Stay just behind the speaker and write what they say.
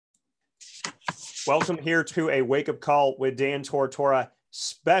Welcome here to a Wake Up Call with Dan Tortora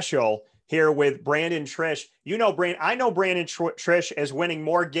special here with Brandon Triche. I know Brandon Triche as winning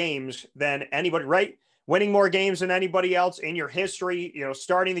more games than anybody, right? Winning more games than anybody else in your history,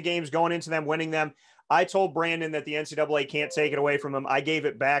 starting the games, going into them, winning them. I told Brandon that the NCAA can't take it away from him. I gave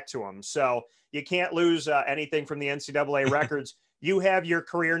it back to him. So you can't lose anything from the NCAA records. You have your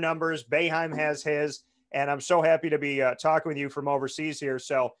career numbers. Boeheim has his. And I'm so happy to be talking with you from overseas here.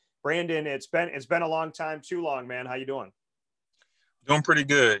 So, Brandon, it's been a long time, too long, man. How you doing? Doing pretty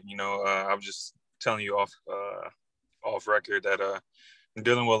good. I was just telling you off record that I'm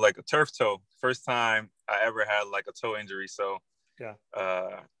dealing with like a turf toe. First time I ever had like a toe injury. So, yeah.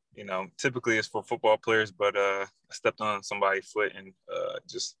 Typically it's for football players, but I stepped on somebody's foot and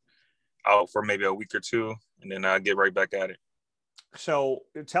just out for maybe a week or two, and then I get right back at it. So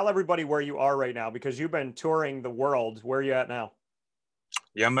tell everybody where you are right now, because you've been touring the world. Where are you at now?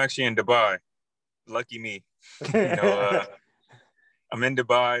 Yeah, I'm actually in Dubai. Lucky me. I'm in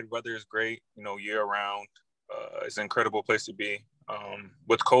Dubai. The weather is great, year round. It's an incredible place to be.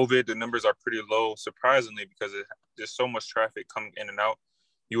 With COVID, the numbers are pretty low, surprisingly, because there's so much traffic coming in and out.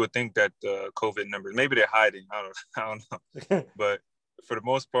 You would think that the COVID numbers, maybe they're hiding. I don't know. But for the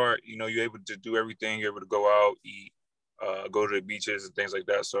most part, you're able to do everything. You're able to go out, eat, go to the beaches and things like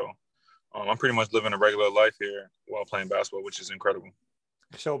that. So I'm pretty much living a regular life here while playing basketball, which is incredible.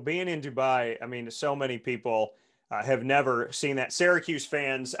 So being in Dubai, I mean, so many people have never seen that. Syracuse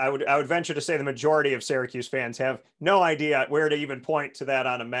fans, I would venture to say the majority of Syracuse fans have no idea where to even point to that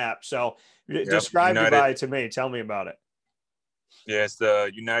on a map. So describe Dubai to me. Tell me about it. Yeah, it's the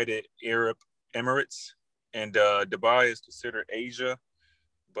United Arab Emirates, and Dubai is considered Asia.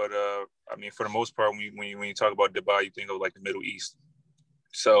 But for the most part, when you talk about Dubai, you think of like the Middle East.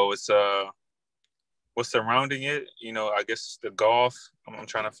 So it's what's surrounding it. I guess the Gulf. I'm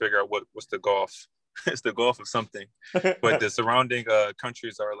trying to figure out what's the Gulf. It's the Gulf of something. But the surrounding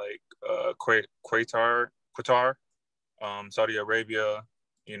countries are like Qatar, Saudi Arabia.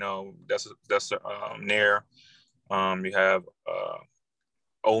 That's near. You have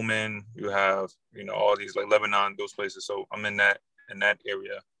Oman. You have all these like Lebanon, those places. So I'm in that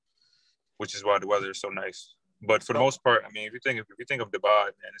area, which is why the weather is so nice. But for the most part, if you think of Dubai,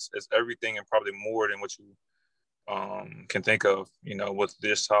 man, it's everything and probably more than what you can think of. With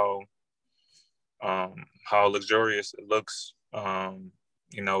this how luxurious it looks.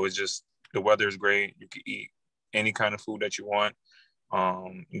 It's just the weather is great. You can eat any kind of food that you want.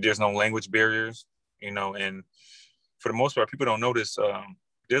 There's no language barriers. And for the most part, people don't notice.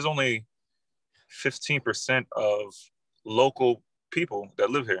 There's only 15% of local people that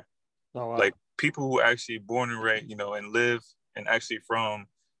live here. Oh, wow. Like people who actually born and raised, and live and actually from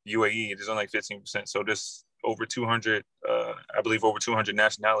UAE, there's only like 15%. So there's over 200, I believe over 200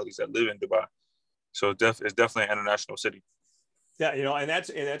 nationalities that live in Dubai. So it's definitely an international city. Yeah, and that's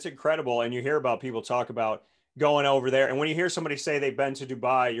incredible. And you hear about people talk about going over there. And when you hear somebody say they've been to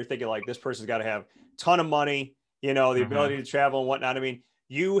Dubai, you're thinking like, this person's got to have a ton of money, the ability to travel and whatnot. I mean,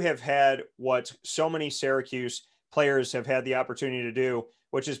 you have had what so many Syracuse players have had the opportunity to do,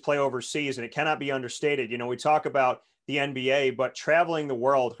 which is play overseas. And it cannot be understated. We talk about the NBA, but traveling the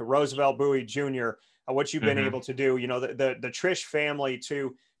world, Roosevelt Bowie Jr., what you've been able to do, the Triche family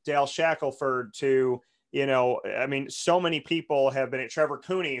to Dale Shackelford to, so many people have been at Trevor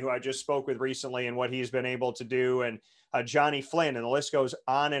Cooney, who I just spoke with recently, and what he's been able to do, and Johnny Flynn, and the list goes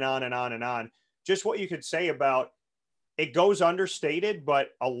on and on and on and on. Just what you could say about it goes understated,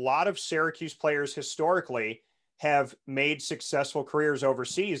 but a lot of Syracuse players historically have made successful careers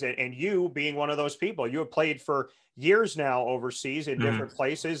overseas. And you being one of those people, you have played for years now overseas in different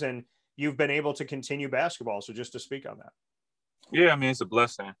places, and you've been able to continue basketball. So just to speak on that. Yeah, it's a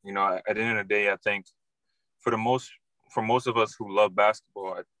blessing. At the end of the day, I think for most of us who love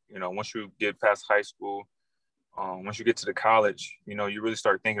basketball, once you get past high school, once you get to the college, you really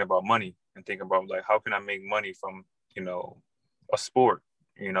start thinking about money and thinking about like, how can I make money from, a sport,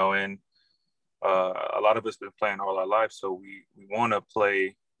 and a lot of us been playing all our lives. So we want to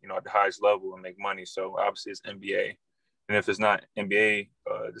play, at the highest level and make money. So obviously it's NBA. And if it's not NBA,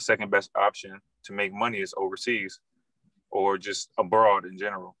 the second best option to make money is overseas or just abroad in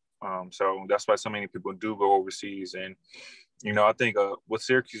general. So that's why so many people do go overseas. And, I think with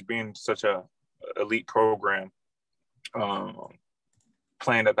Syracuse being such a elite program,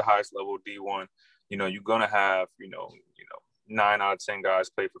 playing at the highest level, D1, you're going to have, 9 out of 10 guys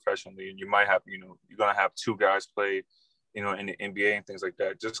play professionally. And you might have, you're going to have 2 guys play, in the NBA and things like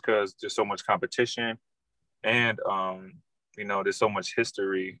that, just because there's so much competition and, there's so much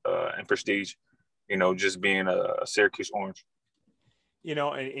history and prestige, just being a Syracuse Orange. You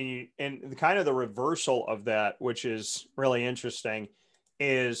know, and kind of the reversal of that, which is really interesting,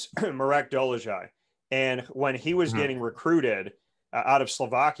 is Marek Dolezaj. And when he was getting recruited out of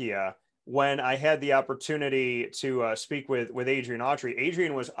Slovakia, when I had the opportunity to speak with Adrian Autry,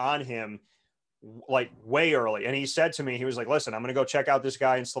 Adrian was on him like way early. And he said to me, he was like, listen, I'm going to go check out this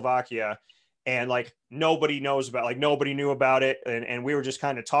guy in Slovakia. And like, nobody knows about, like, nobody knew about it. And we were just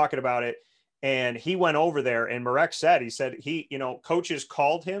kind of talking about it. And he went over there, and Marek said, he, you know, coaches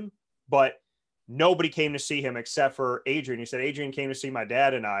called him, but nobody came to see him except for Adrian. He said, Adrian came to see my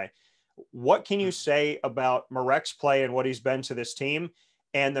dad and I. What can you say about Marek's play and what he's been to this team?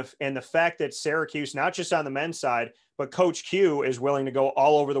 And the fact that Syracuse, not just on the men's side, but Coach Q is willing to go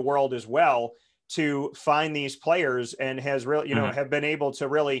all over the world as well to find these players, and has really, you know, have been able to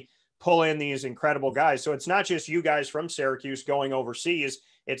really pull in these incredible guys. So it's not just you guys from Syracuse going overseas,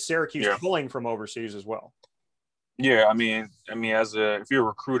 it's Syracuse pulling from overseas as well. Yeah, I mean, if you're a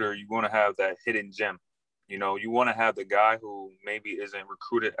recruiter, you want to have that hidden gem. You know, you want to have the guy who maybe isn't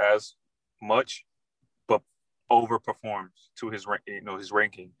recruited as much, but overperforms to his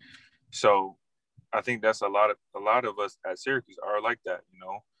ranking. So I think that's a lot of us at Syracuse are like that. You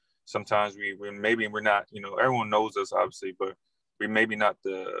know, sometimes we're not. You know, everyone knows us obviously, but we maybe not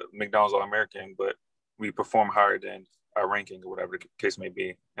the McDonald's All-American, but we perform higher than our ranking or whatever the case may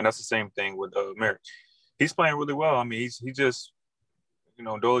be. And that's the same thing with Merrick. He's playing really well. I mean, he just, you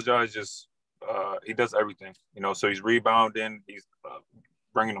know, Dolezaj is just, he does everything, you know, so he's rebounding, he's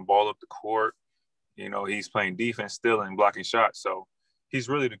bringing the ball up the court, you know, he's playing defense still and blocking shots. So he's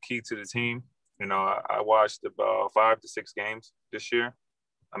really the key to the team. You know, I watched about 5 to 6 games this year.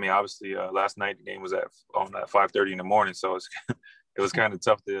 I mean, obviously last night the game was on at 5:30 in the morning. So it was kind of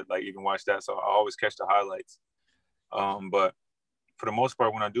tough to like even watch that. So I always catch the highlights. But for the most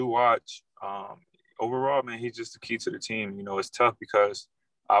part, when I do watch, overall, man, he's just the key to the team. You know, it's tough because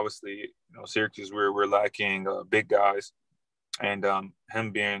obviously, you know, Syracuse, we're lacking big guys, and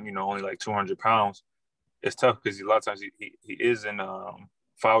him being, you know, only like 200 pounds, it's tough because a lot of times he is in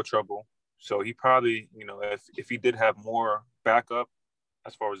foul trouble. So he probably, you know, if he did have more backup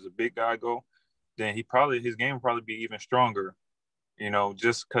as far as the big guy go, then his game would probably be even stronger. You know,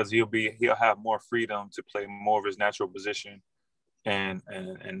 just because he'll have more freedom to play more of his natural position and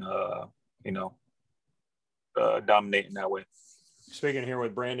you know, dominate in that way. Speaking here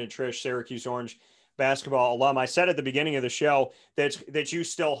with Brandon Triche, Syracuse Orange basketball alum. I said at the beginning of the show that you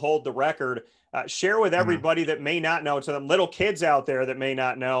still hold the record. Share with everybody that may not know, to them little kids out there that may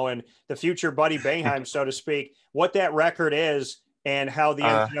not know, and the future Buddy Boeheim, so to speak, what that record is and how the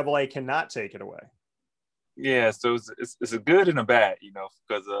NCAA cannot take it away. Yeah, so it's a good and a bad, you know,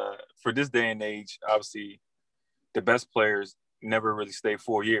 because for this day and age, obviously the best players never really stay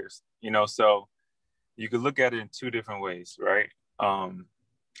 4 years, you know, so you could look at it in two different ways, right?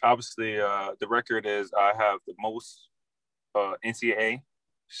 Obviously, the record is I have the most NCAA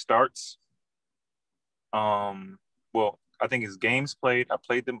starts. Well, I think it's games played. I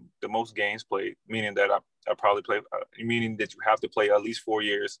played the most games played, meaning that I probably played, meaning that you have to play at least 4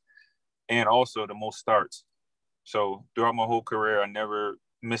 years, and also the most starts. So throughout my whole career, I never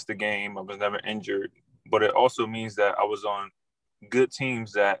missed a game. I was never injured, but it also means that I was on good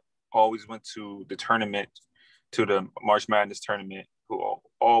teams that always went to the tournament, to the March Madness tournament, who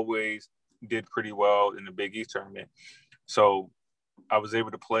always did pretty well in the Big East tournament. So I was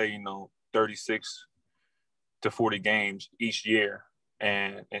able to play, you know, 36 to 40 games each year.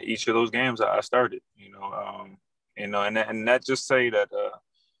 And each of those games I started, you know, and that just say that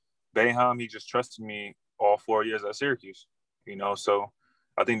Boeheim, he just trusted me all 4 years at Syracuse, you know, so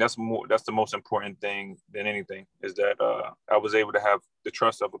I think that's the most important thing than anything, is that I was able to have the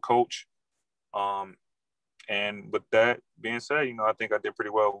trust of a coach. And with that being said, you know, I think I did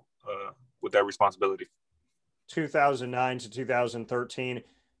pretty well with that responsibility. 2009 to 2013.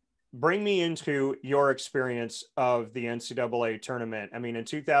 Bring me into your experience of the NCAA tournament. I mean, in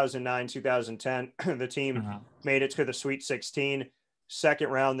 2009, 2010, the team made it to the Sweet 16, second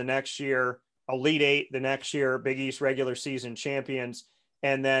round the next year, Elite Eight the next year, Big East regular season champions.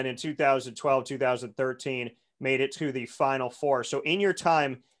 And then in 2012, 2013, made it to the Final Four. So in your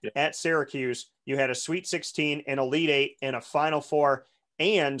time at Syracuse, you had a Sweet 16, an Elite Eight, and a Final Four,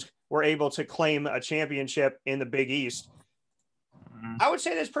 and were able to claim a championship in the Big East. I would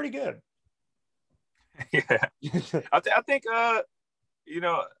say that's pretty good. Yeah. I think, you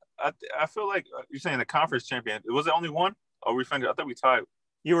know, I feel like you're saying the conference champion. Was it only one? Or we found it? I thought we tied.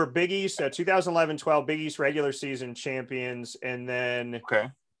 You were Big East 2011-12 Big East regular season champions, and then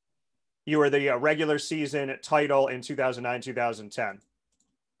you were the regular season title in 2009-2010.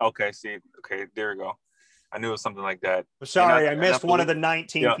 Okay, there we go. I knew it was something like that. Sorry, I missed one of the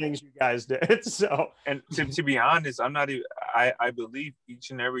 19 yeah. things you guys did. So, and to be honest, I'm not even. I believe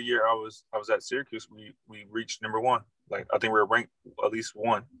each and every year I was at Syracuse, we reached number one. Like I think we were ranked at least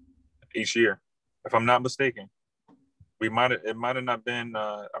one each year, if I'm not mistaken. It might have not been.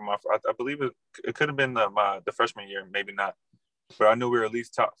 I believe it could have been the freshman year, maybe not. But I knew we were at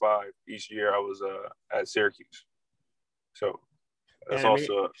least top 5 each year I was at Syracuse. So that's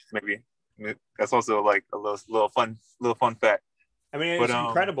also maybe that's also like a little fun fact. I mean, it's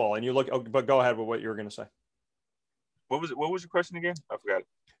incredible. And you look, but go ahead with what you were going to say. What was your question again? I forgot it.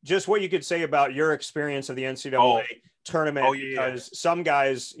 Just what you could say about your experience of the NCAA tournament, because some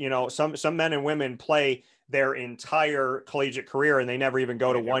guys, you know, some men and women play their entire collegiate career and they never even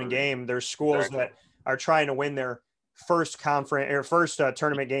go to one game. There's schools that are trying to win their first conference or first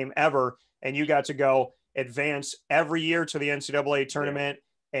tournament game ever, and you got to go advance every year to the NCAA tournament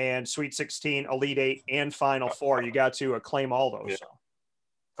and Sweet 16, Elite 8, and Final Four. You got to claim all those. Yeah. So.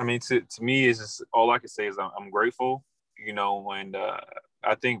 I mean, to me, it's just all I can say is I'm grateful, you know, and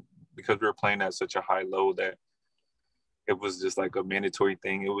I think because we were playing at such a high low that it was just like a mandatory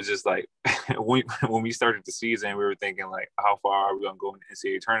thing. It was just like when we started the season, we were thinking like, how far are we going to go in the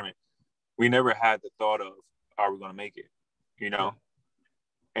NCAA tournament? We never had the thought of, are we going to make it, you know?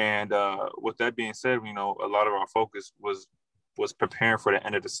 And with that being said, you know, a lot of our focus was preparing for the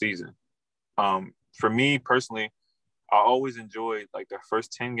end of the season. For me personally, I always enjoyed like the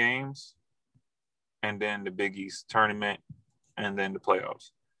first 10 games and then the Big East tournament and then the playoffs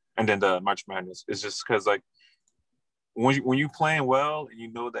and then the March Madness. It's just because like when you playing well and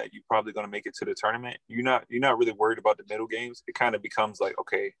you know that you're probably going to make it to the tournament, you're not really worried about the middle games. It kind of becomes like,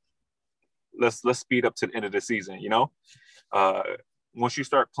 okay, let's speed up to the end of the season, you know? Once you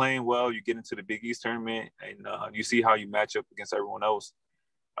start playing well, you get into the Big East tournament and you see how you match up against everyone else.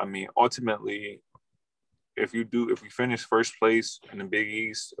 I mean, ultimately, if we finish first place in the Big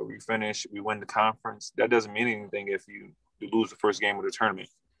East or we win the conference, that doesn't mean anything if you lose the first game of the tournament.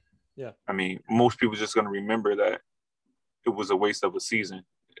 Yeah. I mean, most people are just going to remember that it was a waste of a season.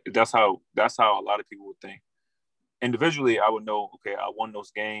 That's how a lot of people would think. Individually, I would know, okay, I won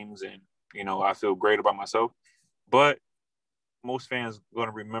those games and, you know, I feel great about myself. But most fans are going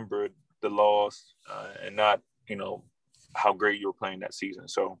to remember the loss and not, you know, how great you were playing that season.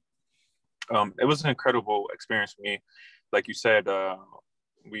 So it was an incredible experience for me. Like you said,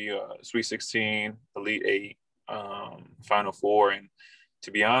 we Sweet 16, Elite 8, Final Four. And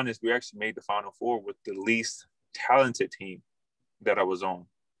to be honest, we actually made the Final Four with the least talented team that I was on,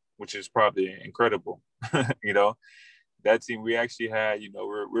 which is probably incredible. You know, that team we actually had, you know,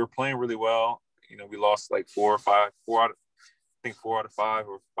 we were playing really well. You know, we lost like 4 out of 5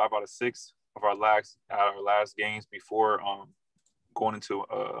 or 5 out of 6 of our last games before going into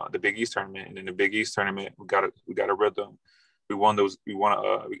the Big East tournament. And in the Big East tournament, we got a rhythm.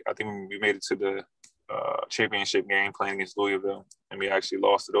 I think we made it to the championship game playing against Louisville, and we actually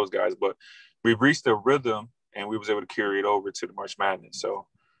lost to those guys. But we reached a rhythm, and we was able to carry it over to the March Madness. So,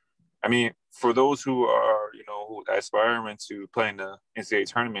 I mean, for those who are, you know, who aspiring to play in the NCAA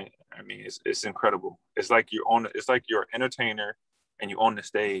tournament, I mean, it's incredible. It's like you're an entertainer and you on the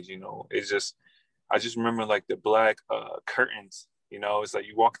stage, you know. I just remember like the black curtains, you know. It's like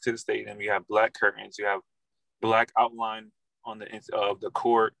you walk to the stage and you have black curtains, you have black outline on the of the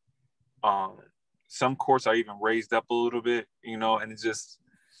court. Some courts are even raised up a little bit, you know, and it's just.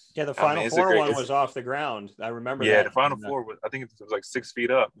 Yeah, the Final Four one was off the ground. I remember that. Yeah, the Final Four was, I think it was like 6 feet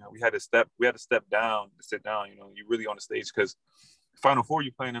up. You know, we had to step down to sit down, you know, you really on the stage because Final Four,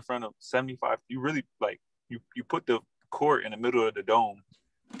 you playing in front of 75. You really like, you put the court in the middle of the dome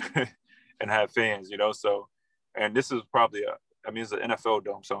and have fans, you know. So, and this is probably, it's an NFL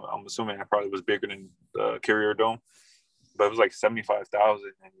dome. So I'm assuming it probably was bigger than the Carrier Dome, but it was like 75,000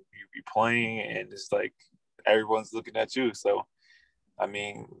 and you be playing and it's like, everyone's looking at you. So, I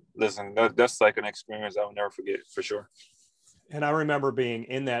mean, listen, that's like an experience I'll never forget for sure. And I remember being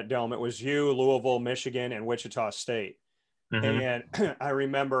in that dome. It was you, Louisville, Michigan, and Wichita State. Mm-hmm. And I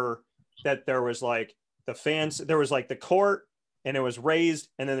remember that there was like the fans, there was like the court and it was raised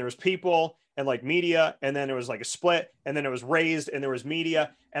and then there was people and like media. And then it was like a split and then it was raised and there was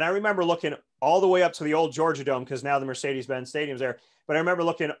media. And I remember looking all the way up to the old Georgia Dome because now the Mercedes-Benz Stadium's there. But I remember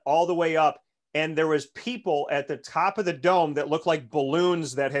looking all the way up and there was people at the top of the dome that looked like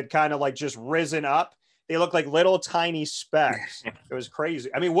balloons that had kind of like just risen up. They looked like little tiny specks. It was crazy.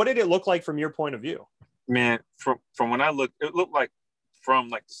 I mean, what did it look like from your point of view? Man, from when I looked, it looked like from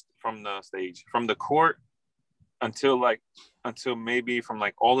the stage, from the court until maybe from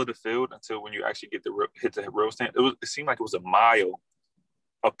like all of the field until when you actually hit the row stand. It seemed like it was a mile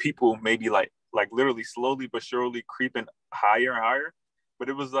of people, maybe like like literally slowly but surely creeping higher and higher. But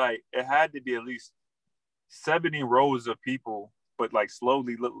it was like, it had to be at least 70 rows of people, but like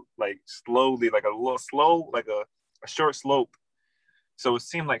slowly, like a little slow, like a short slope. So it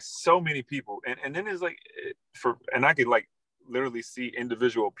seemed like so many people. And then it's like, and I could like literally see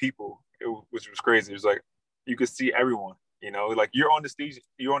individual people, which was crazy. It was like, you could see everyone, like you're on the stage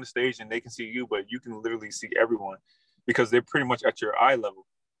and they can see you, but you can literally see everyone because they're pretty much at your eye level.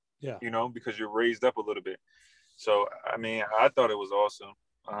 Yeah. Because you're raised up a little bit. So, I mean, I thought it was awesome.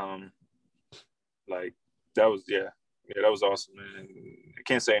 Like that was, that was awesome, man. I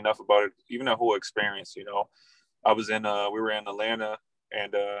can't say enough about it. Even that whole experience, I was we were in Atlanta,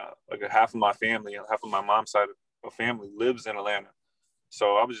 and like half of my family, half of my mom's side of family lives in Atlanta.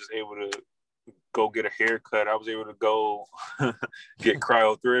 So I was just able to go get a haircut. I was able to go get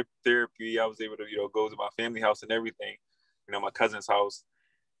cryotherapy. I was able to, go to my family house and everything, my cousin's house,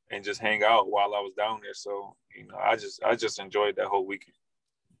 and just hang out while I was down there. So, I just enjoyed that whole weekend.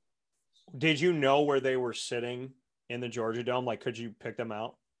 Did you know where they were sitting in the Georgia Dome? Like, could you pick them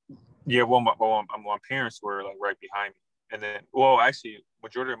out? Yeah, well, my parents were like right behind me. And then, well, actually,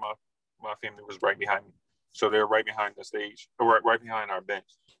 majority of my family was right behind me. So they're right behind the stage, or right behind our bench.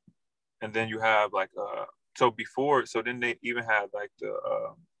 And then you have like, so then they even had like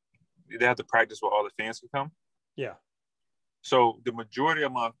they had to practice where all the fans could come. Yeah. So the majority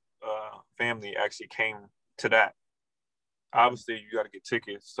of my family actually came to that. Okay. Obviously, you got to get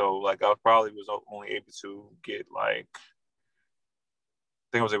tickets. So like, I probably was only able to get like, I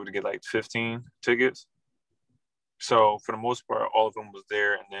think I was able to get like 15 tickets. So for the most part, all of them was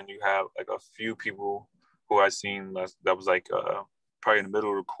there. And then you have like a few people who I seen that was like probably in the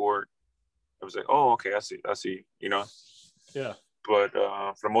middle of the court. It was like, oh, okay, I see, Yeah. But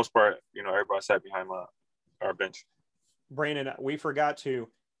for the most part, everybody sat behind our bench. Brandon, we forgot to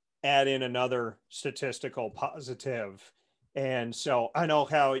add in another statistical positive. And so I know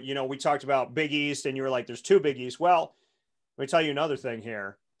how, we talked about Big East and you were like, there's two Big East. Well, let me tell you another thing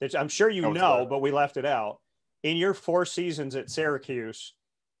here that I'm sure but we left it out. In your 4 seasons at Syracuse,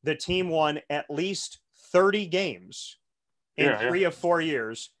 the team won at least 30 games in 3 of 4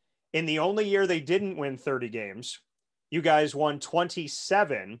 years. In the only year they didn't win 30 games, you guys won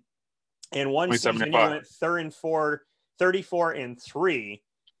 27. And one season you went 34-3.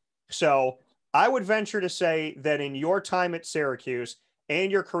 So I would venture to say that in your time at Syracuse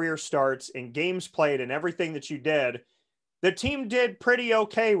and your career starts and games played and everything that you did, the team did pretty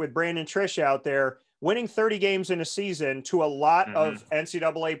okay with Brandon Triche out there, winning 30 games in a season to a lot of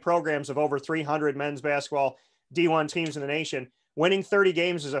NCAA programs of over 300 men's basketball D1 teams in the nation. Winning 30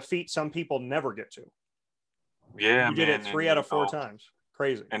 games is a feat some people never get to. Yeah, you did it 3 out of 4 times.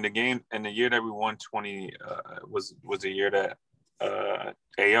 Crazy. And the year that we won 20 was the year that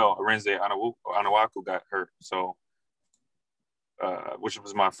AL Arenze Anawaku got hurt. So, which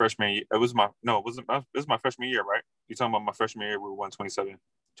was my freshman year. It was my freshman year, right? You talking about my freshman year? We won 27.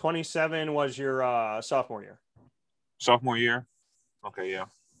 27 was your sophomore year. Sophomore year, okay, yeah.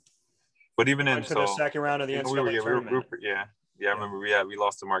 But even then, to the second round of the NCAA tournament. I remember. We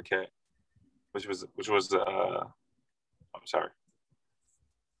lost to Marquette, which was a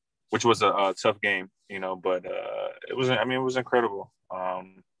tough game, but it was incredible. I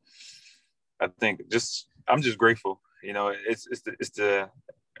think I'm just grateful, to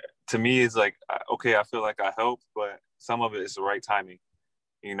me, it's like, okay, I feel like I helped, but some of it is the right timing,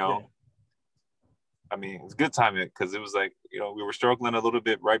 Yeah. I mean, it's good timing because it was like, we were struggling a little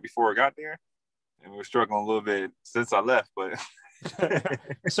bit right before I got there, and we were struggling a little bit since I left, but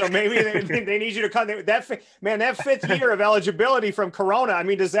so maybe they need you to come. That 5th year of eligibility from Corona. I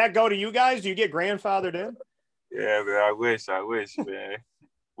mean, does that go to you guys? Do you get grandfathered in? Yeah, man, I wish, man.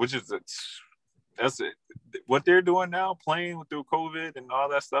 Which is that's it. What they're doing now, playing through COVID and all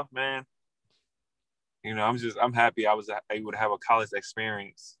that stuff, man. I'm happy I was able to have a college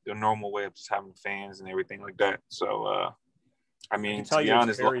experience the normal way of just having fans and everything like that. So, I mean, to be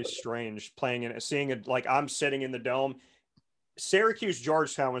honest, it's very strange playing in it, seeing it like I'm sitting in the dome. Syracuse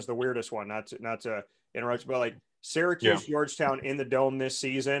Georgetown was the weirdest one, not to interrupt, but like Syracuse Georgetown in the dome this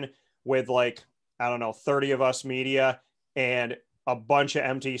season with like, I don't know, 30 of us media and a bunch of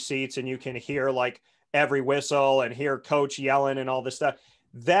empty seats, and you can hear like every whistle and hear coach yelling and all this stuff.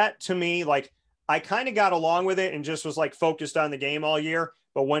 That to me, like, I kind of got along with it and just was like focused on the game all year.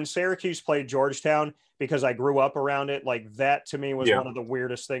 But when Syracuse played Georgetown, because I grew up around it, like that to me was one of the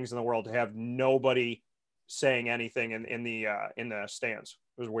weirdest things in the world, to have nobody saying anything in the stands.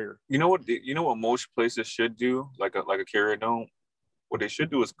 It was weird. You know what most places should do, like a carrier dome? What they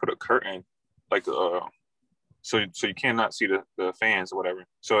should do is put a curtain, like So you cannot see the fans or whatever.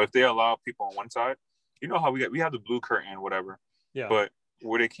 So if they allow people on one side, you know how we have the blue curtain or whatever. Yeah. But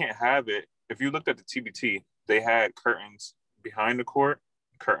where they can't have it, if you looked at the TBT, they had curtains behind the court,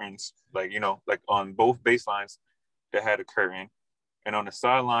 curtains like like on both baselines, they had a curtain, and on the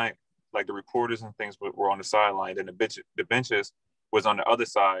sideline, like the reporters and things were on the sideline, and the benches was on the other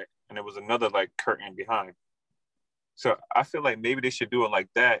side, and there was another like curtain behind. So I feel like maybe they should do it like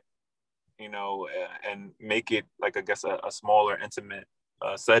that, and make it like, I guess, a smaller, intimate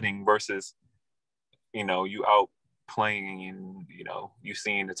setting versus, you out playing and, you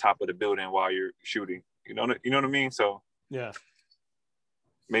seeing the top of the building while you're shooting. You know what I mean? So yeah,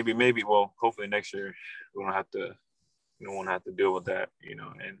 maybe, well, hopefully next year we won't have to deal with that,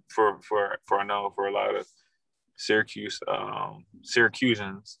 and for I know for a lot of Syracusans,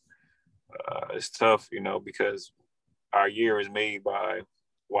 it's tough, because our year is made by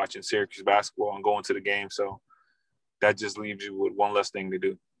watching Syracuse basketball and going to the game. So that just leaves you with one less thing to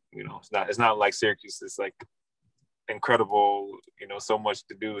do. It's not like Syracuse is like incredible, so much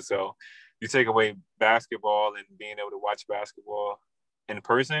to do. So you take away basketball and being able to watch basketball in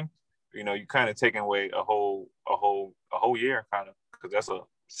person, you kind of taking away a whole year, kind of, because that's a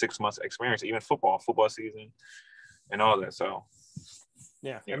 6 months experience, even football season and all that. So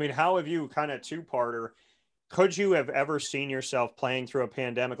yeah. I mean, how have you, kind of two-parter, could you have ever seen yourself playing through a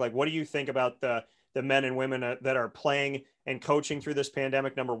pandemic? Like, what do you think about the men and women that are playing and coaching through this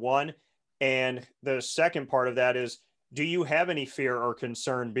pandemic, number one? And the second part of that is, do you have any fear or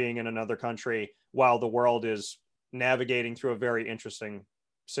concern being in another country while the world is navigating through a very interesting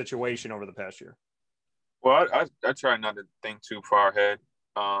situation over the past year? Well, I try not to think too far ahead.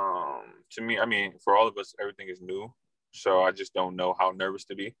 To me, I mean, for all of us, everything is new. So I just don't know how nervous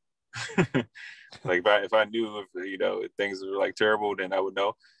to be. Like if I knew if things were like terrible, then I would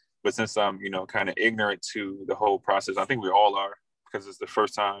know. But since I'm kind of ignorant to the whole process, I think we all are, because it's the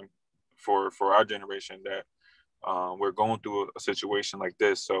first time for our generation that we're going through a situation like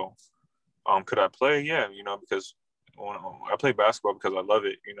this. So could I play? Yeah, because I play basketball because I love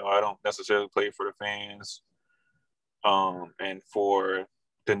it. I don't necessarily play for the fans and for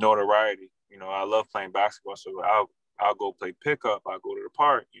the notoriety. I love playing basketball, so I'll go play pickup. I'll go to the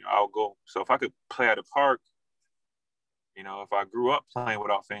park. I'll go. So if I could play at a park, if I grew up playing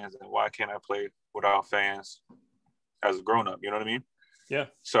without fans, then why can't I play without fans as a grown up? You know what I mean? Yeah.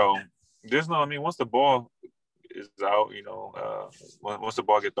 So once the ball is out, once the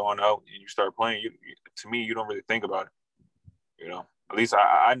ball gets thrown out and you start playing, to me, you don't really think about it. At least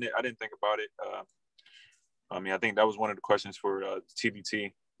I didn't think about it. I mean, I think that was one of the questions for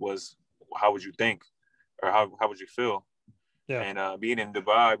TBT was, how would you think, or how would you feel? Yeah. And being in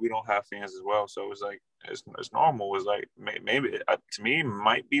Dubai, we don't have fans as well, so it's like it's normal. It's like maybe to me, it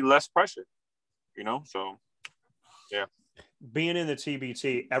might be less pressure, So yeah. Being in the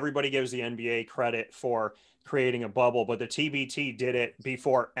TBT, everybody gives the NBA credit for creating a bubble, but the TBT did it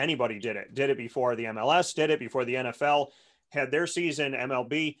before anybody did it. Did it before the MLS did it, before the NFL had their season,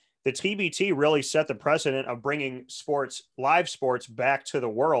 MLB. The TBT really set the precedent of bringing live sports back to the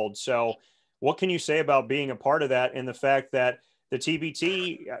world. So what can you say about being a part of that, and the fact that the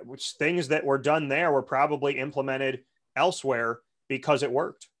TBT, which things that were done there were probably implemented elsewhere because it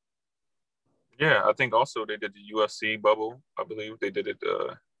worked? Yeah, I think also they did the UFC bubble. I believe they did it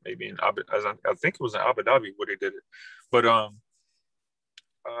maybe in I think it was in Abu Dhabi where they did it. But I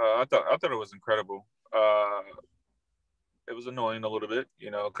thought it was incredible. It was annoying a little bit,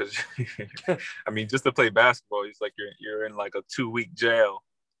 because I mean, just to play basketball, it's like you're in like a 2-week jail.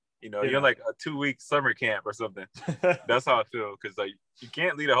 Yeah. You're like a 2-week summer camp or something. That's how I feel, because like you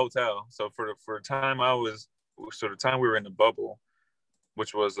can't leave a hotel. So for the time the time we were in the bubble,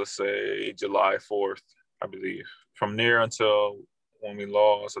 which was, let's say, July 4th, I believe. From there until when we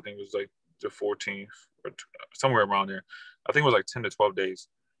lost, I think it was like the 14th or somewhere around there. I think it was like 10 to 12 days.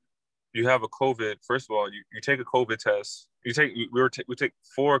 You have a COVID. First of all, you take a COVID test. We take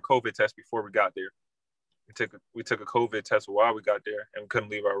 4 COVID tests before we got there. We took a COVID test while we got there, and we couldn't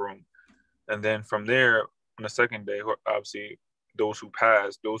leave our room. And then from there, on the second day, obviously those who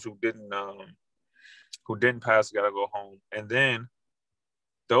passed, those who didn't pass, got to go home. And then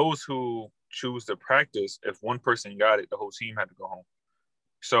those who choose to practice, if one person got it, the whole team had to go home.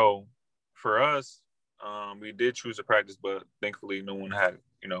 So for us, we did choose to practice, but thankfully no one had,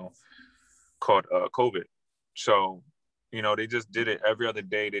 caught COVID. So, they just did it every other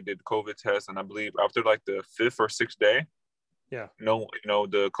day. They did the COVID test, and I believe after like the 5th or 6th day, yeah,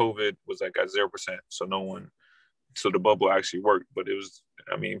 the COVID was like at 0%. So so the bubble actually worked. But it was,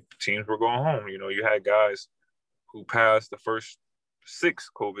 I mean, teams were going home. You had guys who passed the first 6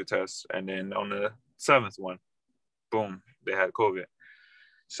 COVID tests, and then on the 7th one, boom, they had COVID.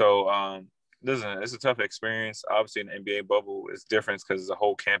 So listen, it's a tough experience. Obviously, an NBA bubble is different because the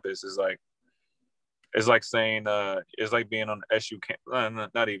whole campus is like, it's like saying it's like being on SU camp.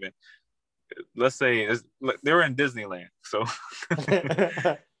 Not even. Let's say they were in Disneyland. So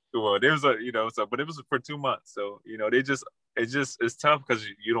well, there was but it was for 2 months. So it's tough because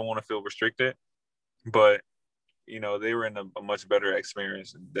you don't want to feel restricted, but they were in a much better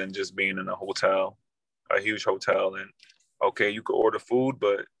experience than just being in a huge hotel, and okay, you could order food,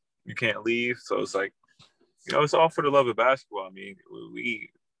 but you can't leave. So it's like, it's all for the love of basketball. I mean,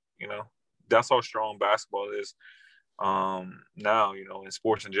 that's how strong basketball is. Now, in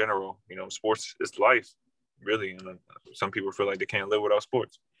sports in general, sports is life, really. And some people feel like they can't live without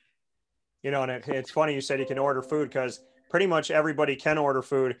sports. And it's funny you said you can order food, because pretty much everybody can order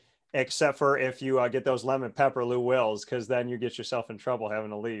food except for if you get those lemon pepper Lou Wills, because then you get yourself in trouble having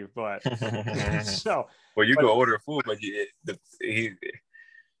to leave. But well, you go order food, but he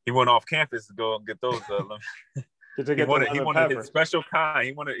went off campus to go and get those. He wanted his special kind.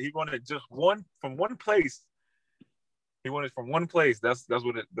 He wanted just one from one place. He wanted from one place. That's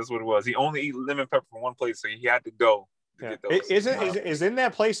what it was. He only eat lemon pepper from one place, so he had to go to get those. Is in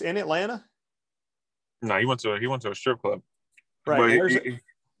that place in Atlanta? No, he went to a strip club. Right.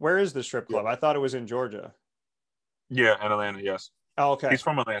 Where is the strip club? I thought it was in Georgia. Yeah, in Atlanta. Yes. Oh, okay. He's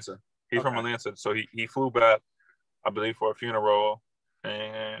from Atlanta. From Atlanta, so he flew back, I believe, for a funeral,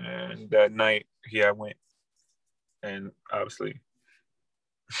 and that night he had went, and obviously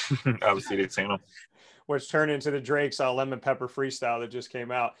they seen him. Which turned into the Drake's lemon pepper freestyle that just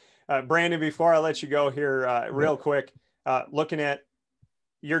came out. Brandon, before I let you go here, real quick, looking at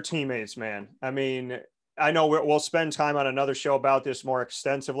your teammates, man. I mean, I know we'll spend time on another show about this more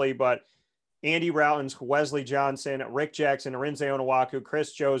extensively, but Andy Routens, Wesley Johnson, Rick Jackson, Arinze Onuaku,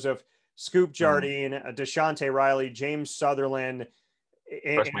 Chris Joseph, Scoop Jardine, DeShante Riley, James Sutherland,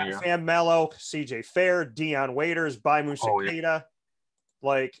 Fam Mello, CJ Fair, Dion Waiters, Baimu Cicada.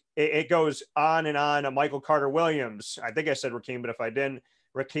 Like it goes on and on. Michael Carter Williams. I think I said Rakeem, but if I didn't,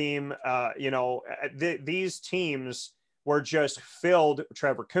 Rakeem, these teams were just filled.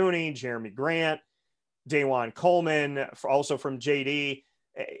 Trevor Cooney, Jeremy Grant, Dajuan Coleman, also from JD,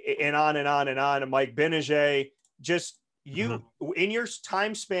 and on and on and on. Mike Benege. Just in your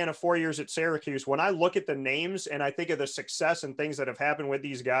time span of 4 years at Syracuse, when I look at the names and I think of the success and things that have happened with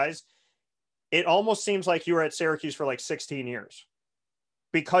these guys, it almost seems like you were at Syracuse for like 16 years.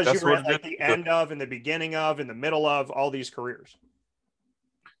 Because you were at like the end of, and the beginning of, and the middle of all these careers.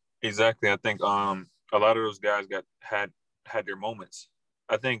 Exactly. I think a lot of those guys had their moments.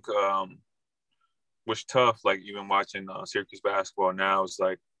 I think what's tough, like even watching Syracuse basketball now, is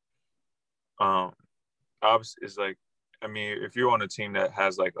like obviously it's like, I mean, if you're on a team that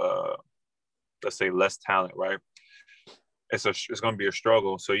has like let's say less talent, right? It's going to be a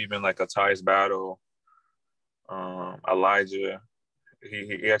struggle. So even like a Tyus Battle, Elijah.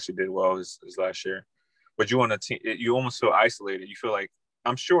 He actually did well his last year, but you on a team, you almost feel isolated. You feel like,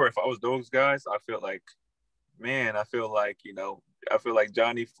 I'm sure if I was those guys, I feel like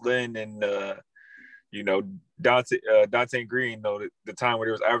Johnny Flynn and Dante Green, the time where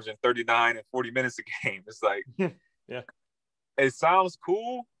he was averaging 39 and 40 minutes a game. It's like, yeah, it sounds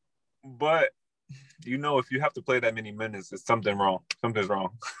cool, but if you have to play that many minutes, it's something's wrong.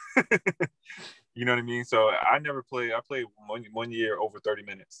 You know what I mean? So I never played. I played one year over 30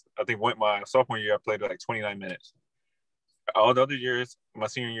 minutes. I think my sophomore year, I played like 29 minutes. All the other years, my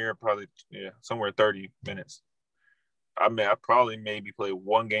senior year, probably, somewhere 30 minutes. I mean, I probably maybe played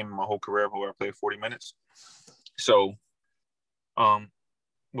one game in my whole career where I played 40 minutes. So,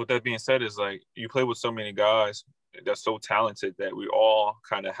 with that being said, is like you play with so many guys that's so talented that we all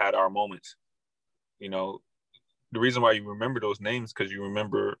kind of had our moments. The reason why you remember those names, because you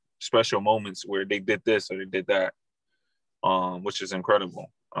remember special moments where they did this or they did that, which is incredible.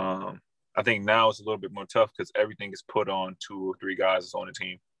 I think now it's a little bit more tough because everything is put on 2 or 3 guys on the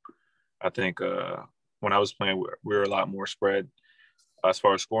team. I think when I was playing, we were a lot more spread as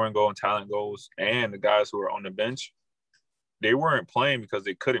far as scoring goal and talent goes. And the guys who were on the bench, they weren't playing because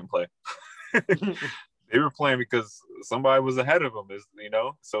they couldn't play. They were playing because somebody was ahead of them,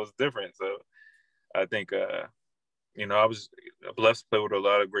 so it's different. So I think I was blessed to play with a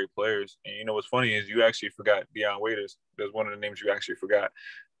lot of great players. And what's funny is you actually forgot Dion Waiters. That's one of the names you actually forgot.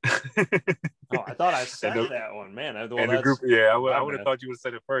 Oh, I thought I said that one, man. The group, I would have thought you would have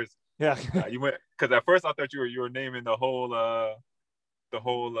said it first. Yeah, you went, because at first I thought you were naming the whole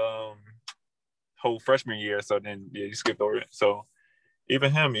freshman year. So then you skipped over it. So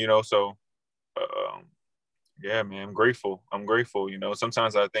even him, yeah, man, I'm grateful.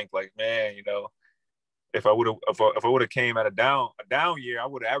 Sometimes I think like, man, if I would have came at a down year, I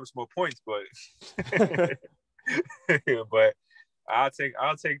would have averaged more points. But but I'll take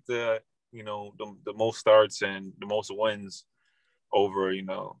the the most starts and the most wins over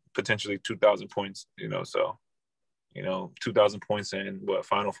potentially 2,000 points. So 2,000 points and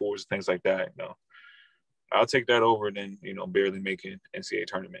Final Fours, things like that. I'll take that over than barely making NCAA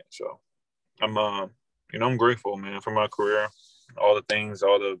tournament. So I'm grateful, man, for my career, all the things,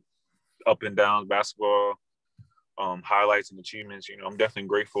 all the up and downs, basketball highlights and achievements. I'm definitely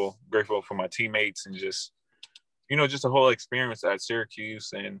grateful for my teammates and just just the whole experience at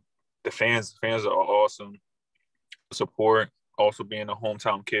Syracuse, and the fans. The fans are awesome. Support, also being a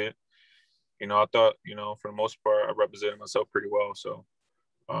hometown kid. I thought for the most part I represented myself pretty well. So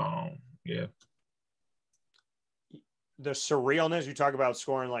yeah. The surrealness, you talk about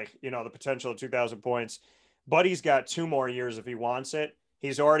scoring the potential of 2,000 points. Buddy's got 2 more years if he wants it.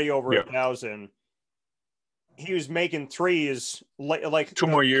 He's already over 1,000. He was making threes like 2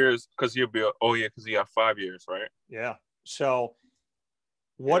 more years because because he got 5 years, right? Yeah. So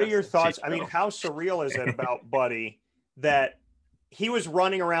what are your thoughts? I mean, how surreal is it about Buddy that he was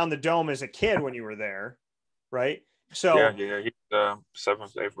running around the dome as a kid when you were there, right? So yeah, he's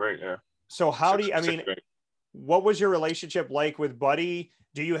 7th, 8th grade, yeah. So how do you, what was your relationship like with Buddy?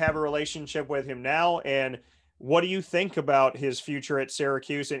 Do you have a relationship with him now? And what do you think about his future at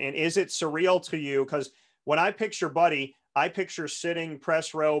Syracuse? And is it surreal to you? Because when I picture Buddy, I picture sitting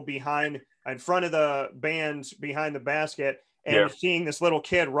press row in front of the bands behind the basket and seeing this little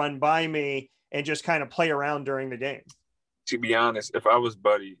kid run by me and just kind of play around during the game. To be honest, if I was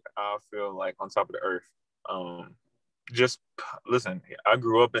Buddy, I feel like on top of the earth. Just listen, I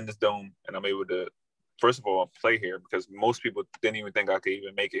grew up in this dome and I'm able to, first of all, play here because most people didn't even think I could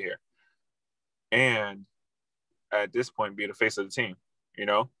even make it here. And at this point, be the face of the team,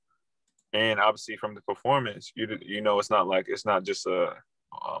 And obviously from the performance, it's not just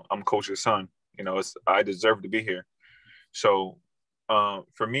I'm coach's son, I deserve to be here. So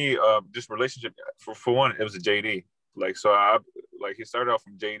for me, just relationship, for one, it was a JD. He started off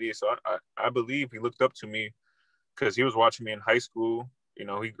from JD. So I believe he looked up to me because he was watching me in high school.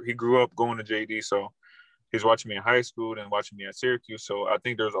 He grew up going to JD. So he's watching me in high school and watching me at Syracuse. So I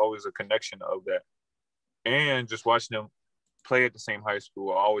think there's always a connection of that. And just watching him play at the same high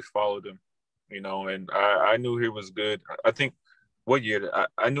school, I always followed him, and I knew he was good. I think what year?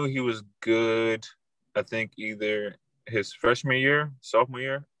 I knew he was good. I think either his freshman year, sophomore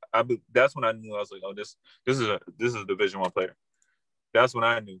year. That's when I knew. I was like, oh, this is a Division I player. That's when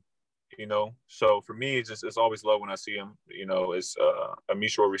I knew, So for me, it's always love when I see him. It's a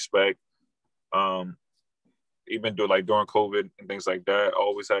mutual respect. Even during COVID and things like that, I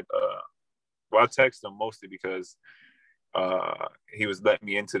always had. I text him mostly because he was letting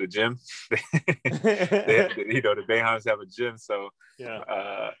me into the gym. The Boeheims have a gym, so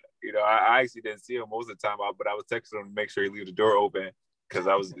I actually didn't see him most of the time, but I was texting him to make sure he leave the door open because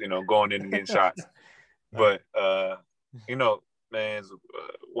I was going in and getting shots. But man, he's a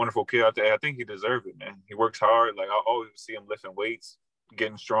wonderful kid out there. I think he deserved it, man. He works hard. I always see him lifting weights,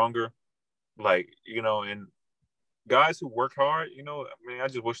 getting stronger. And guys who work hard, I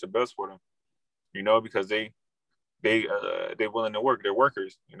just wish the best for them. Because they willing to work. They're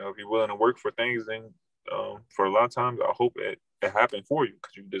workers. If you're willing to work for things, then for a lot of times, I hope it happened for you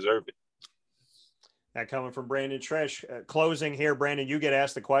because you deserve it. That coming from Brandon Triche. Closing here, Brandon, you get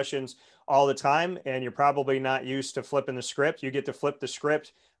asked the questions all the time, and you're probably not used to flipping the script. You get to flip the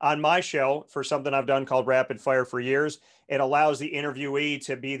script on my show for something I've done called Rapid Fire for years. It allows the interviewee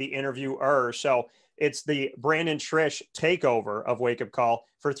to be the interviewer. So it's the Brandon Triche takeover of Wake Up Call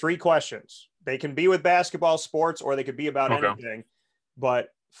for 3 questions. They can be with basketball, sports, or they could be about anything, but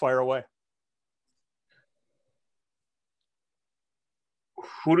fire away.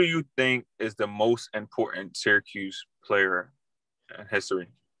 Who do you think is the most important Syracuse player in history?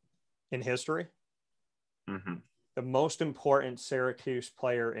 In history? Mm-hmm. The most important Syracuse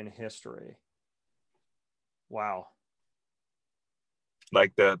player in history. Wow.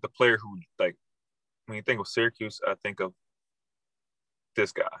 The player who, when you think of Syracuse, I think of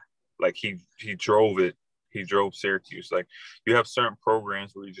this guy. He drove it. He drove Syracuse. You have certain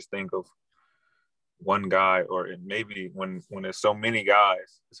programs where you just think of one guy, or maybe when there's so many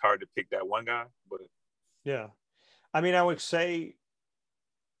guys, it's hard to pick that one guy. But yeah, I mean, I would say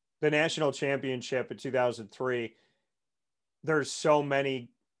the national championship in 2003. There's so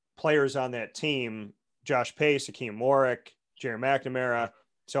many players on that team: Josh Pace, Akeem Warwick, Jerry McNamara,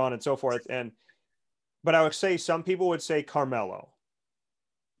 so on and so forth. But I would say some people would say Carmelo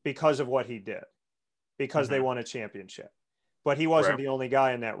because of what he did, because they won a championship. But he wasn't the only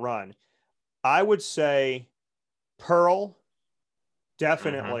guy in that run. I would say Pearl Mm-hmm.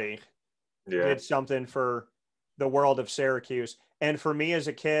 definitely Yeah. did something for the world of Syracuse. And for me as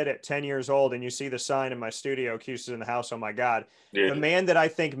a kid at 10 years old, and you see the sign in my studio, Cuse is in the house. Oh my God. Yeah. The man that I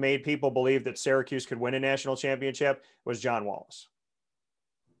think made people believe that Syracuse could win a national championship was John Wallace.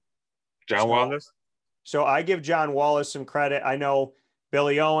 John So, Wallace. so I give John Wallace some credit. I know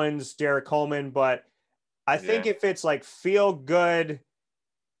Billy Owens, Derek Coleman, but I think Yeah. if it's like feel good,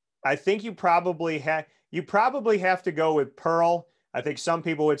 I think you probably have to go with Pearl. I think some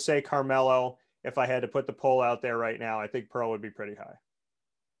people would say Carmelo. If I had to put the poll out there right now, I think Pearl would be pretty high.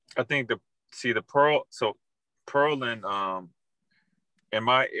 I think the Pearl. So Pearl and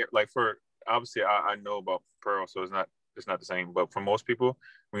my like for obviously I know about Pearl, so it's not the same. But for most people,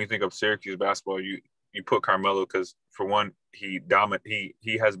 when you think of Syracuse basketball, you put Carmelo because for one, he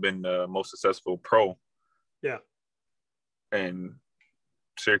has been the most successful pro Yeah, in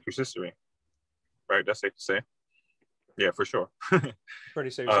Syracuse history, right? That's safe to say. Yeah, for sure. pretty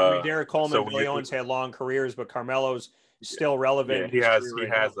safe. I mean, Derek So Coleman, when Billy you Owens had long careers, but Carmelo's still relevant yeah, in he his has career he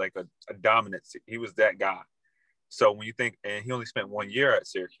right now. has like a dominance. He was that guy. So when you think, and he only spent 1 year at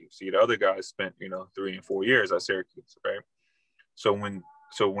Syracuse. See, the other guys spent 3 and 4 years at Syracuse, right? So when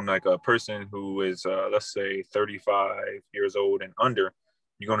like a person who is let's say 35 years old and under,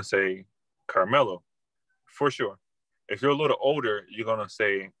 you're gonna say Carmelo for sure. If you're a little older, you're gonna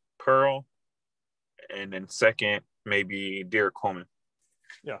say Pearl, and then second maybe Derek Coleman.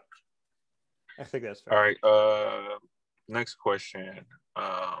 Yeah, I think that's All fair. right. Next question.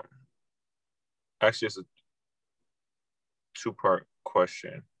 Um, Actually, it's a two-part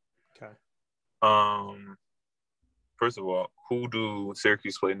question. Okay. Um, First of all, who do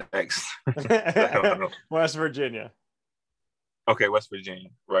Syracuse play next? I don't know. West Virginia. Okay, West Virginia,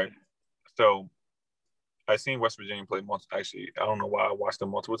 right? So I've seen West Virginia play once. Actually, I don't know why I watched them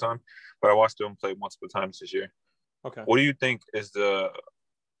multiple times, but I watched them play multiple times this year. Okay. What do you think is what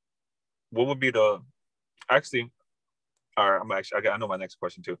would be the actually? All right, I know my next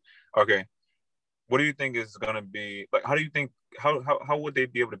question too. Okay, what do you think is going to be like? How do you think how would they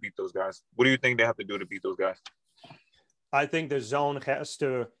be able to beat those guys? What do you think they have to do to beat those guys? I think the zone has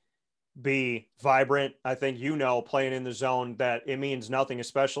to be vibrant. I think playing in the zone that it means nothing,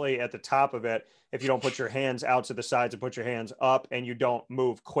 especially at the top of it, if you don't put your hands out to the sides and put your hands up and you don't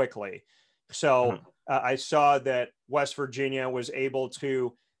move quickly. So Mm-hmm. I saw that West Virginia was able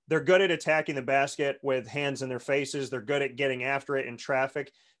to. They're good at attacking the basket with hands in their faces. They're good at getting after it in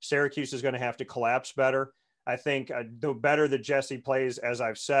traffic. Syracuse is going to have to collapse better. I think the better that Jesse plays, as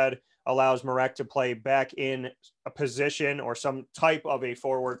I've said, allows Marek to play back in a position or some type of a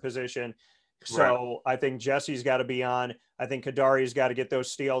forward position. Right. So I think Jesse's got to be on. I think Kadari's got to get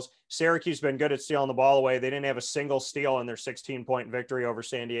those steals. Syracuse been good at stealing the ball away. They didn't have a single steal in their 16-point victory over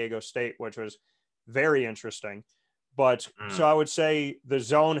San Diego State, which was very interesting. But Mm. so I would say the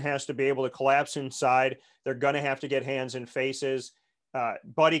zone has to be able to collapse inside. They're going to have to get hands and faces.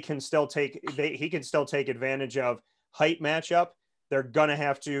 Buddy can still he can still take advantage of height matchup. They're going to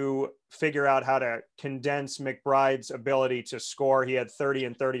have to figure out how to condense McBride's ability to score. He had 30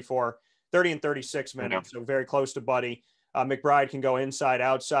 and 36 Yeah. minutes, so very close to Buddy. McBride can go inside,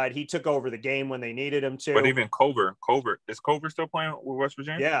 outside. He took over the game when they needed him But to. even is Culver still playing with West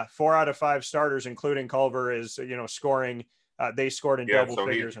Virginia? Yeah, 4 out of 5 starters, including Culver, is scoring. They scored in Yeah, double so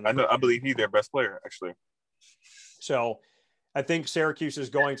figures in the I know, first. I believe he's their best player actually. So I think Syracuse is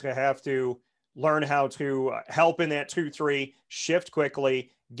going to have to learn how to help in that 2-3, shift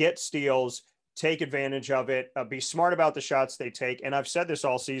quickly, get steals, take advantage of it, be smart about the shots they take. And I've said this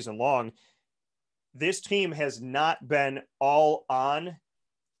all season long. This team has not been all on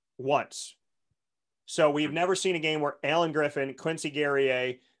once. So we've never seen a game where Alan Griffin, Quincy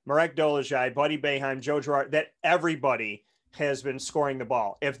Guerrier, Marek Dolezaj, Buddy Boeheim, Joe Girard, that everybody has been scoring the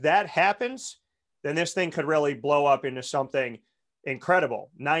ball. If that happens, then this thing could really blow up into something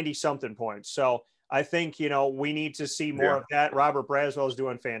incredible, 90-something points. So I think, we need to see more Yeah. of that. Robert Braswell is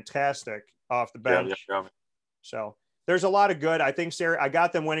doing fantastic off the Yeah, bench. yeah. So there's a lot of good. I think I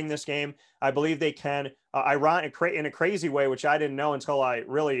got them winning this game. I believe they can. Ironic in a crazy way, which I didn't know until I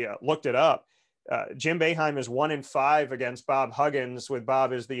really looked it up. Jim Boeheim is 1-5 against Bob Huggins, with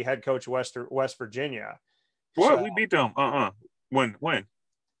Bob as the head coach of West Virginia. What? So, We beat them. When? We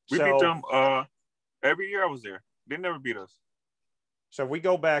beat so, them every year I was there. They never beat us. so if we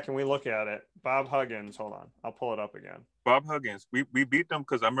go back and we look at it, Bob Huggins, hold on, I'll pull it up again. Bob Huggins. We beat them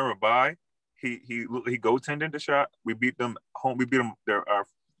because I remember he goaltended the shot. We beat them home. We beat them our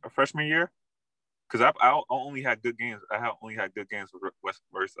freshman year. Because I only had good games. Only had good games with West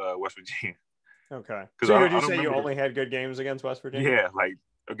Virginia. Okay. Because So I did you don't say you remember. only had good games against West Virginia? Yeah, like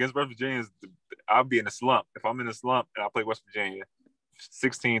against West Virginia, I'll be in a slump. If I'm in a slump and I play West Virginia,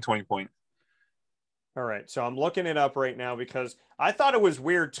 16, 20 points. All right. So I'm looking it up right now because I thought it was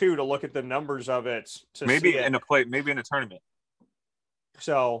weird too to look at the numbers of it. Maybe in the tournament.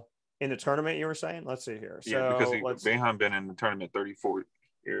 So in the tournament, you were saying? Let's see here. Yeah, so because Boeheim been in the tournament 34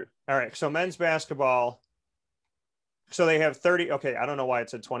 years. All right. So men's basketball. So they have 30. Okay. I don't know why it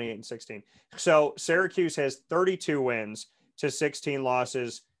said 28 and 16. So Syracuse has 32 wins to 16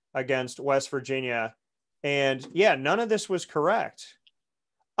 losses against West Virginia. And yeah, none of this was correct.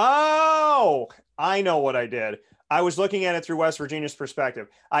 Oh, I know what I did. I was looking at it through West Virginia's perspective.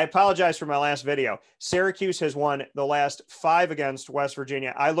 I apologize for my last video. Syracuse has won the last 5 against West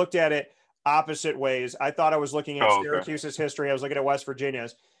Virginia. I looked at it opposite ways. I thought I was looking at Syracuse's history. I was looking at West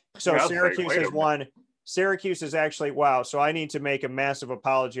Virginia's. So Syracuse has won. Syracuse is actually, wow. So I need to make a massive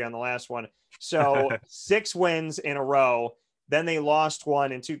apology on the last one. So 6 wins in a row. Then they lost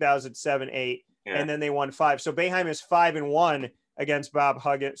one in 2007-8, and then they won 5. So Boeheim is 5-1 against Bob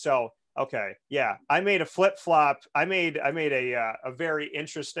Huggins. So, okay. Yeah. I made a flip-flop. I made a very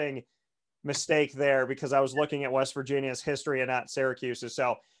interesting mistake there because I was looking at West Virginia's history and not Syracuse's.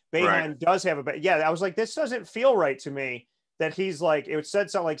 So Boeheim does have I was like, this doesn't feel right to me that he's like, it said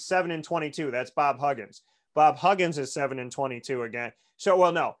something like 7-22. That's Bob Huggins. Bob Huggins is 7-22 again. So,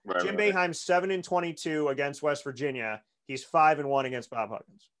 well, no, Jim Boeheim's 7-22 against West Virginia. He's 5-1 against Bob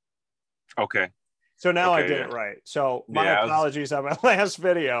Huggins. Okay. So now I did it right. So my apologies on my last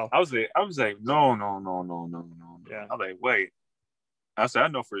video. I was like, no. Yeah. I was like, wait. I said, I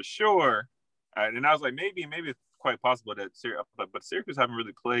know for sure. And I was like, maybe it's quite possible that but Syracuse haven't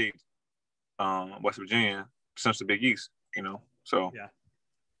really played West Virginia since the Big East, you know. So yeah,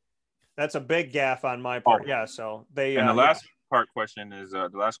 that's a big gaffe on my part. Yeah. So they and the last question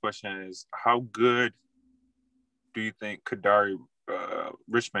is how good do you think Kadari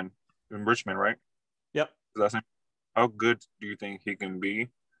Richmond, right? Yep. How good do you think he can be?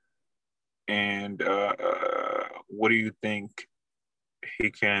 And what do you think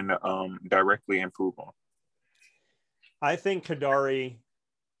he can directly improve on? I think Kadari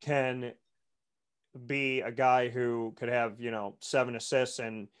can be a guy who could have, 7 assists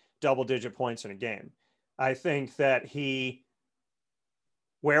and double-digit points in a game. I think that he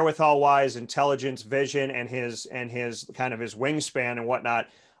wherewithal-wise, intelligence, vision, and his kind of his wingspan and whatnot,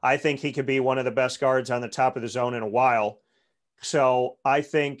 I think he could be one of the best guards on the top of the zone in a while. So I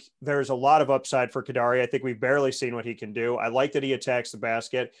think there's a lot of upside for Kadari. I think we've barely seen what he can do. I like that he attacks the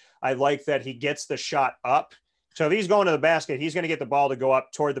basket. I like that he gets the shot up. So if he's going to the basket, he's going to get the ball to go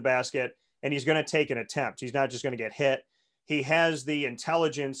up toward the basket, and he's going to take an attempt. He's not just going to get hit. He has the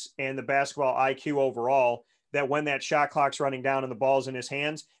intelligence and the basketball IQ overall that when that shot clock's running down and the ball's in his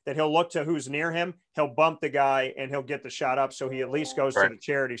hands, that he'll look to who's near him, he'll bump the guy, and he'll get the shot up so he at least goes to the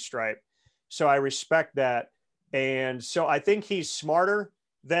charity stripe. So I respect that. And so I think he's smarter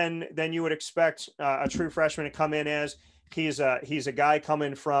than you would expect a true freshman to come in as. He's a guy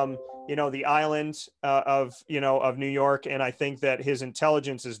coming from, the island of New York. And I think that his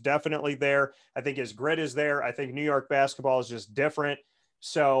intelligence is definitely there. I think his grit is there. I think New York basketball is just different.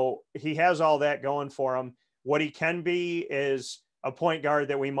 So he has all that going for him. What he can be is a point guard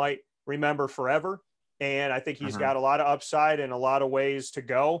that we might remember forever. And I think he's got a lot of upside and a lot of ways to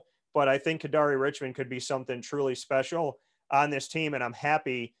go. But I think Kadari Richmond could be something truly special on this team. And I'm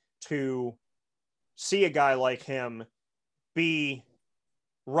happy to see a guy like him be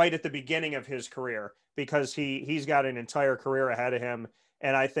right at the beginning of his career, because he's got an entire career ahead of him.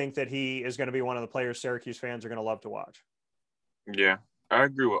 And I think that he is going to be one of the players Syracuse fans are going to love to watch. Yeah, I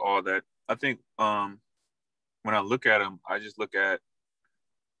agree with all that. I think when I look at him, I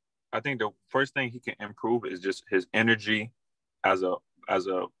think the first thing he can improve is just his energy as a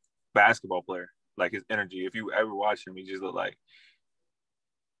basketball player. Like his energy. If you ever watch him, he just look like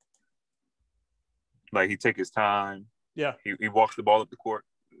he take his time. Yeah. He walks the ball up the court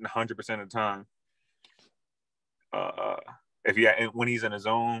 100% of the time. When he's in a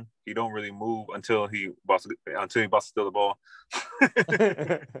zone, he don't really move until he about to steal the ball.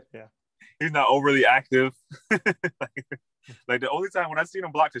 Yeah. He's not overly active. like the only time when I seen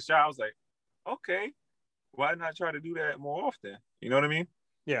him block the shot, I was like, okay, why not try to do that more often? You know what I mean?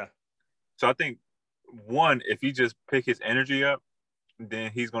 Yeah. So I think, one, if he just pick his energy up,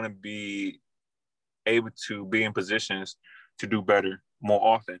 then he's going to be able to be in positions to do better more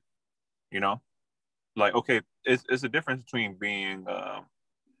often, okay, it's a difference between being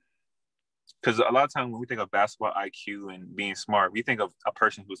because a lot of times when we think of basketball IQ and being smart, we think of a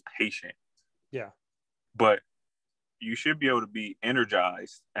person who's patient. Yeah. But you should be able to be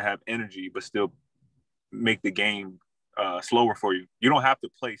energized and have energy, but still make the game slower for you. You don't have to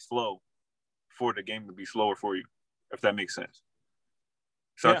play slow for the game to be slower for you, if that makes sense.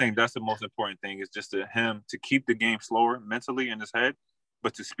 So yeah. I think that's the most important thing, is just him to keep the game slower mentally in his head,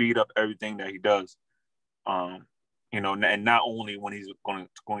 but to speed up everything that he does. You know, and not only when he's going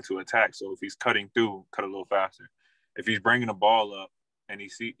to attack. So if he's cutting through, cut a little faster. If he's bringing the ball up and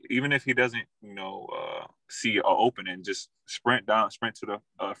even if he doesn't, you know, see an opening, just sprint to the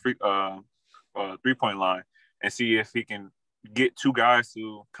 3-point line and see if he can get two guys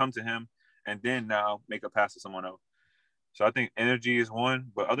to come to him and then now make a pass to someone else. So I think energy is one,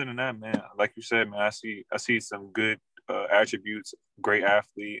 but other than that, man, like you said, man, I see some good attributes. Great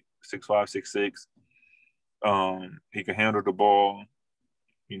athlete, 6'5", 6'6". He can handle the ball,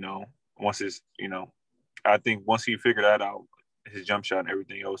 you know, I think once he figured that out, his jump shot and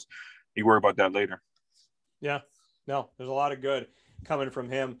everything else, you worry about that later. Yeah, no, there's a lot of good coming from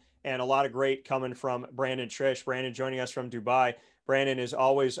him and a lot of great coming from Brandon Triche. Brandon joining us from Dubai. Brandon, as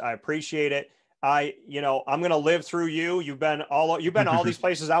always, I appreciate it. I'm going to live through you. You've been all these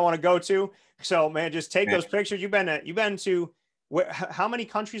places I want to go to. So man, just take those pictures. You've been to how many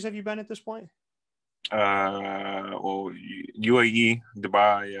countries have you been at this point? Well, UAE,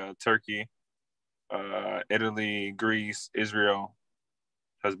 Dubai, Turkey, Italy, Greece, Israel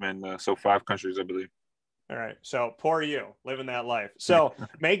has been so 5 countries, I believe. All right. So poor you living that life. So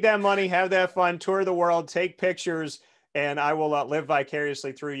make that money, have that fun, tour the world, take pictures, and I will live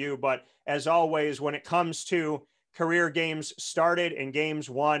vicariously through you. But as always, when it comes to career games started and games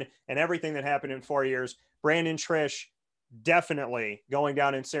won and everything that happened in 4 years, Brandon Triche definitely going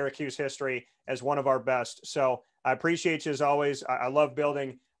down in Syracuse history as one of our best. So I appreciate you as always. I love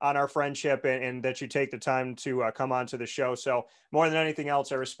building on our friendship and that you take the time to come on to the show. So more than anything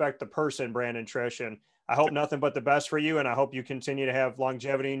else, I respect the person, Brandon Triche, and I hope nothing but the best for you. And I hope you continue to have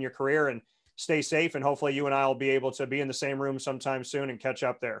longevity in your career and stay safe. And hopefully you and I will be able to be in the same room sometime soon and catch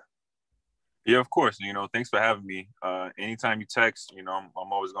up there. Yeah, of course. You know, thanks for having me. Anytime you text, you know,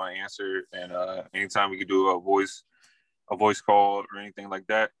 I'm always going to answer. And anytime we could do a voice call or anything like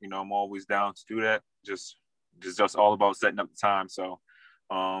that, you know, I'm always down to do that. Just all about setting up the time. So,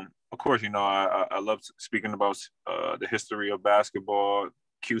 of course, you know, I love speaking about the history of basketball,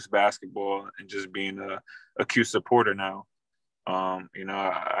 Cuse basketball, and just being a Cuse supporter now. You know,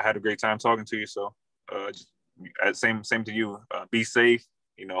 I had a great time talking to you. So, same to you. Be safe.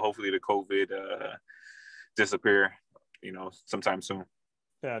 You know, hopefully the COVID disappear, you know, sometime soon.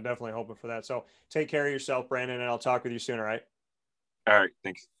 Yeah, definitely hoping for that. So take care of yourself, Brandon, and I'll talk with you soon. All right. All right.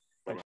 Thanks.